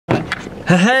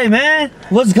Hey man,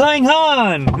 what's going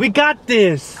on? We got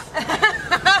this.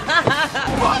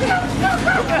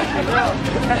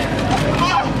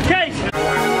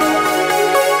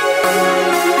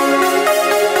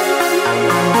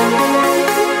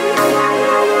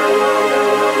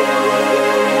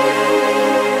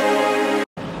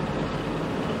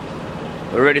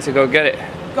 We're ready to go get it.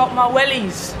 Got my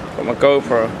wellies. Got my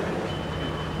GoPro.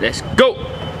 Let's go!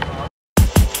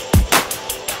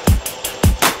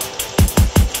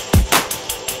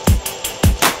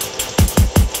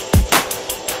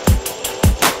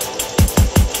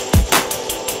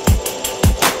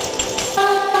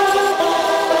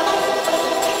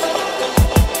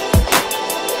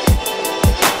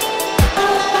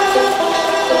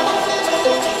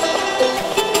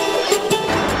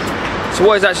 So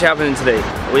what is actually happening today?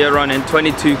 We are running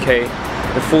 22k,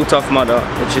 the full Tough Mudder,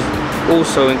 which is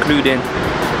also including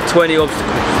 20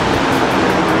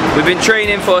 obstacles. We've been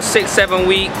training for 6-7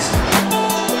 weeks.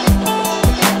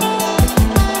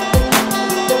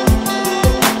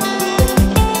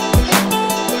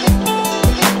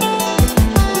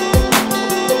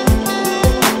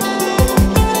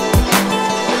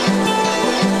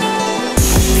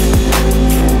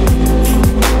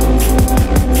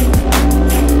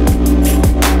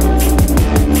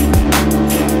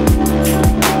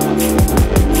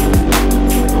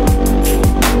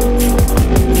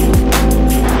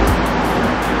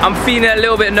 I'm feeling a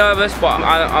little bit nervous, but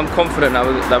I'm confident that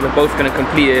we're both going to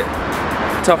complete it.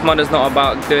 Tough Mudder's not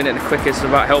about doing it the quickest, it's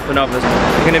about helping others.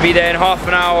 We're going to be there in half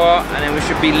an hour, and then we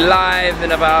should be live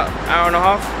in about an hour and a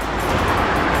half.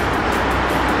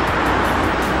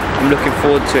 I'm looking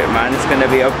forward to it, man. It's going to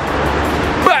be a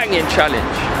banging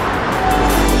challenge.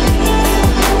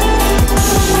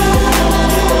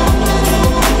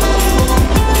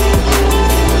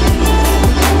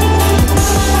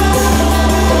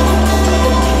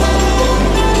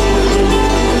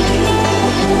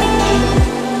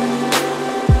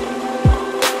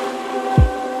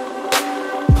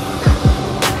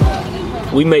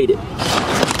 We made it.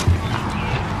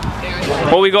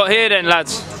 What we got here then,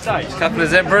 lads? A couple of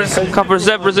zebras. A couple of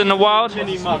zebras in the wild. Guys,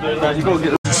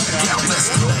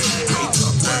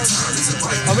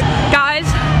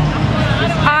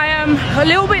 I am a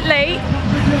little bit late.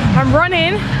 I'm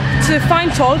running to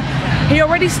find Todd. He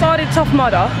already started Tough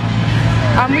Mudder.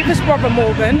 I'm with his brother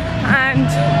Morgan, and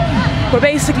we're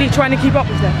basically trying to keep up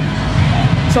with them.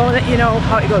 So I'll let you know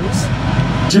how it goes.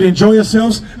 You to enjoy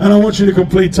yourselves, and I want you to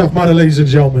complete Tough Mudder, ladies and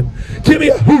gentlemen. Give me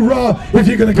a hoorah if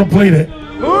you're going to complete it.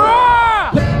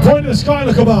 Hoorah! Point to the sky,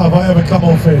 look above. I overcome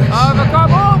all fears.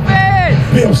 Overcome all fears!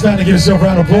 Be upstanding, give yourself a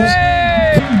round of applause.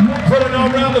 Hey! Put an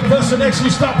arm around the person next to you,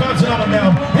 stop bouncing up and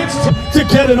down. It's to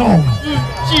get it on.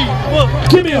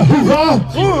 Give me a hoorah!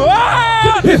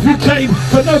 Hoorah! If you came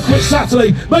for No Quit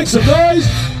Saturday, make some noise.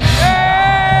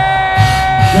 Hey!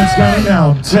 Let's go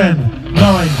now. 10,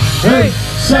 9, 8,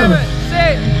 7.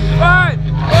 6, 5,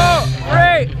 4,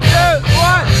 3, 2,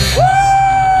 1. Woo!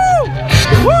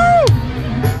 Woo!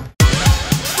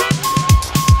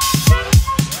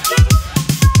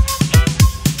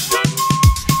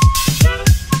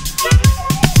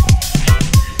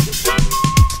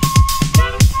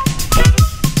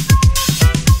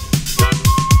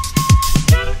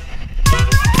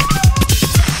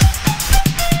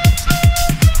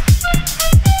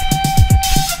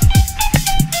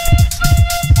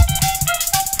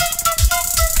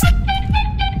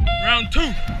 Round 2.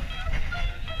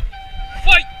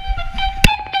 Fight!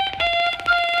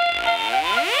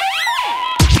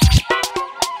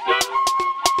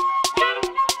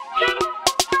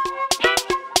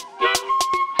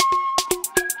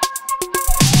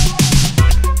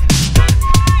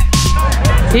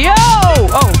 Yo!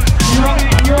 Oh!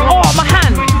 Oh, my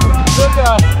hand!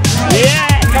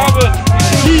 Yeah, covered!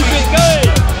 Keep it going!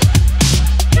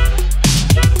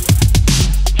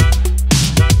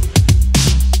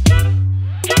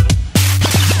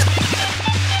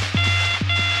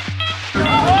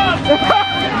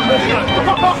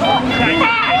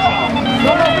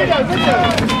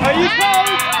 Are you cold?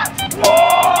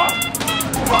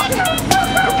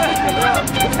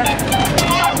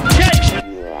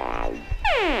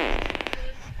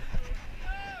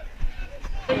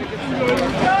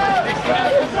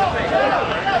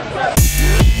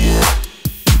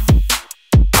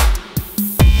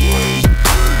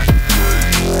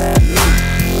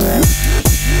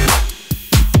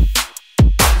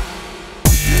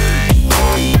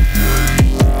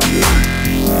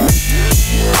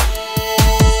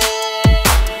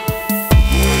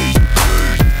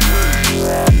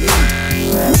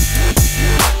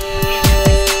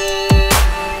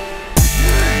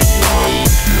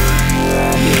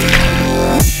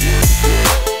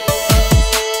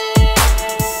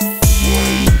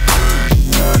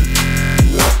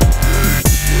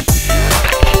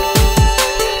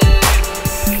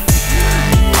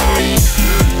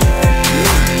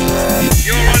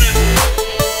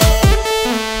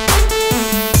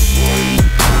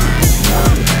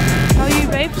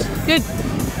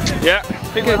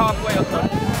 good. Halfway or so.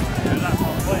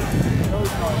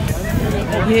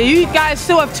 Yeah, you guys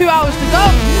still have 2 hours to go.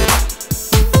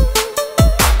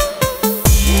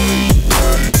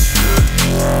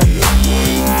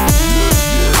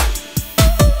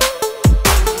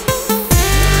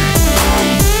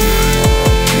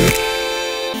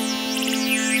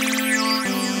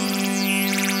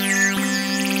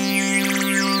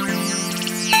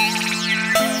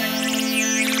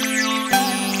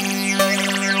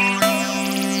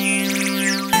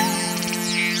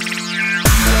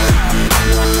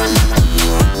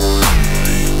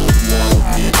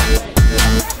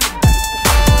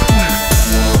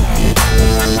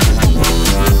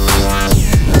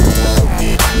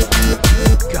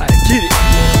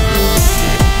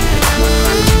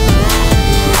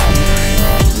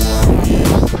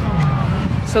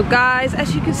 So guys,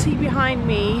 as you can see behind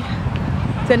me,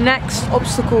 the next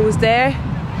obstacle is there.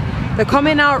 They're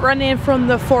coming out running from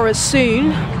the forest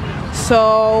soon.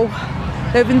 So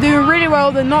they've been doing really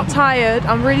well, they're not tired.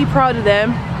 I'm really proud of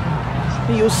them.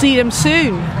 And you'll see them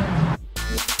soon.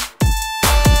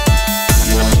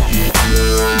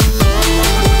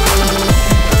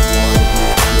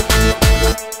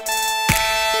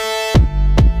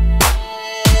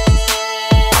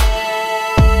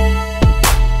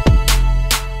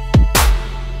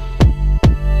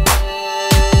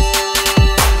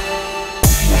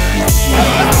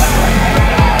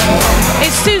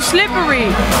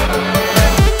 Slippery.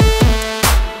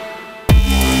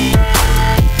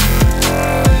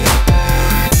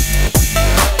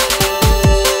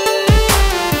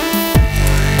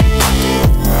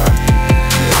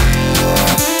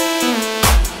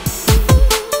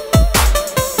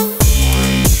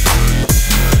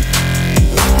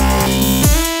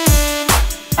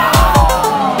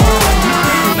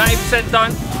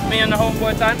 Done. Me and the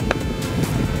homeboy done.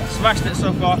 Smashed it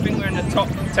so far. I think we're in the top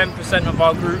 10% of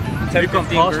our group.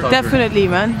 10-15 group. Definitely,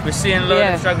 man. We're seeing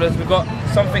loads of strugglers. We've got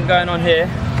something going on here.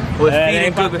 We're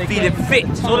feeling good. We're feeling fit.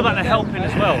 It's all about the helping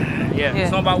as well. Yeah.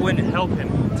 It's not about winning. Helping.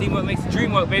 Teamwork makes the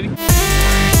dream work, baby.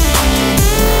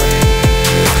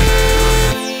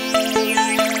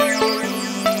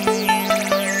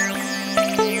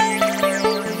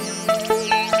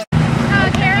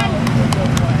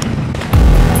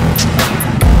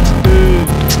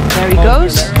 There he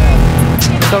goes.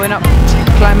 Going up,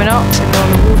 climbing up, and on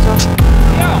the water.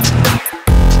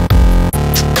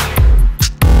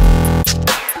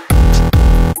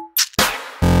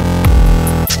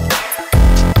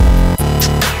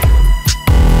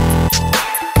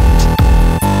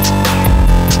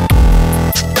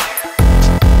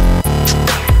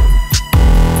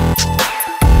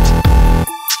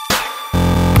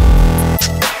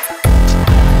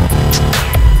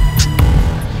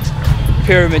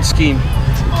 Pyramid scheme.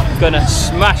 Gonna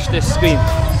smash this scheme.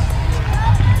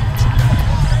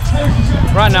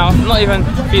 Right now, I'm not even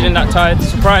feeling that tired.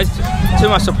 Surprised, to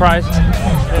my surprise,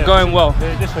 we're going well.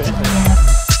 This way.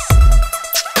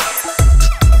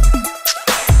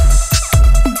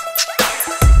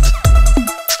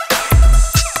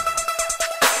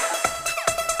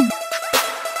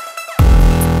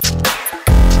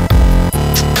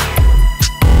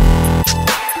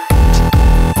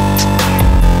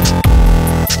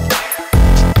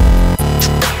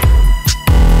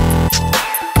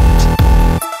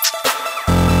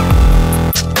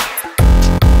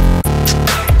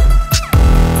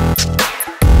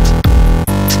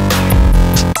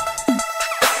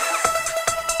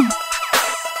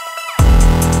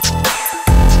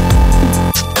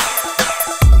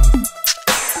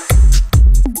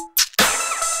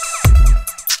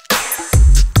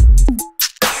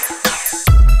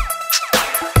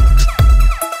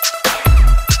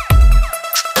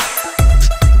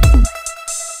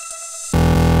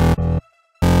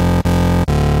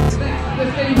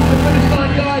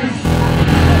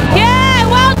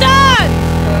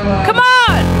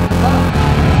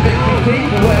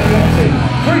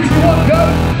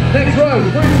 Next row,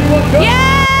 3, 2, 1, go!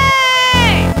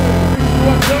 Yay! 3, 2,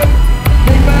 1, go!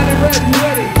 Big man in red, you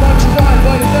ready? Time to shine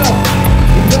by yourself.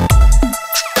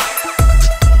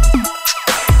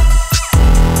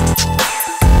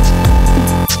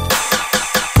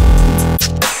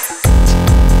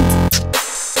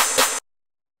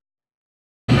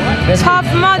 Tough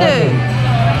muddy.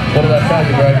 What did I tell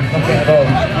you, bro? Don't get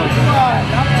involved.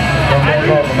 Don't get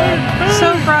involved, man. So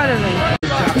proud of me.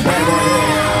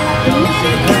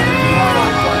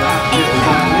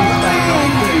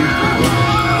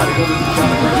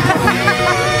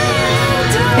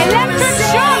 Electric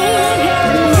shock!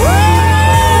 Woo!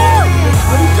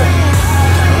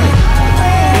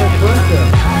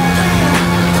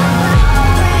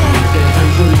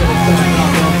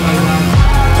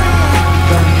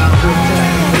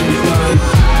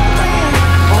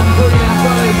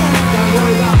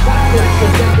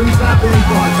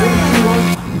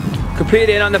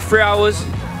 completed it in under 3 hours.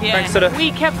 Yeah, thanks to the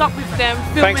we kept up with them,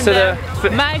 filming thanks to them.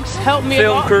 the Mags helped me a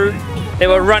film lot. crew. They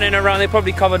were running around. They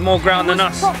probably covered more ground than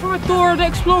us. Proper Dora the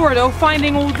Explorer though,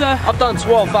 finding all the. I've done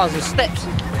 12,000 steps.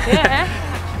 Yeah.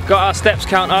 Got our steps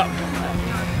count up.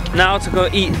 Now to go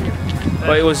eat.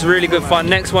 But it was really good fun.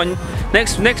 Next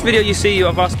video you see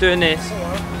of us doing this,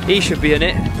 he should be in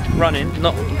it, running,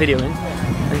 not videoing.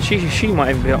 And she might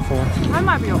even be up for one. I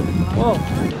might be up. Whoa.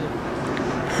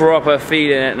 Proper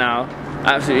feeling it now.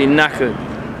 Absolutely knackered.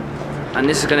 And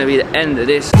this is going to be the end of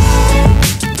this.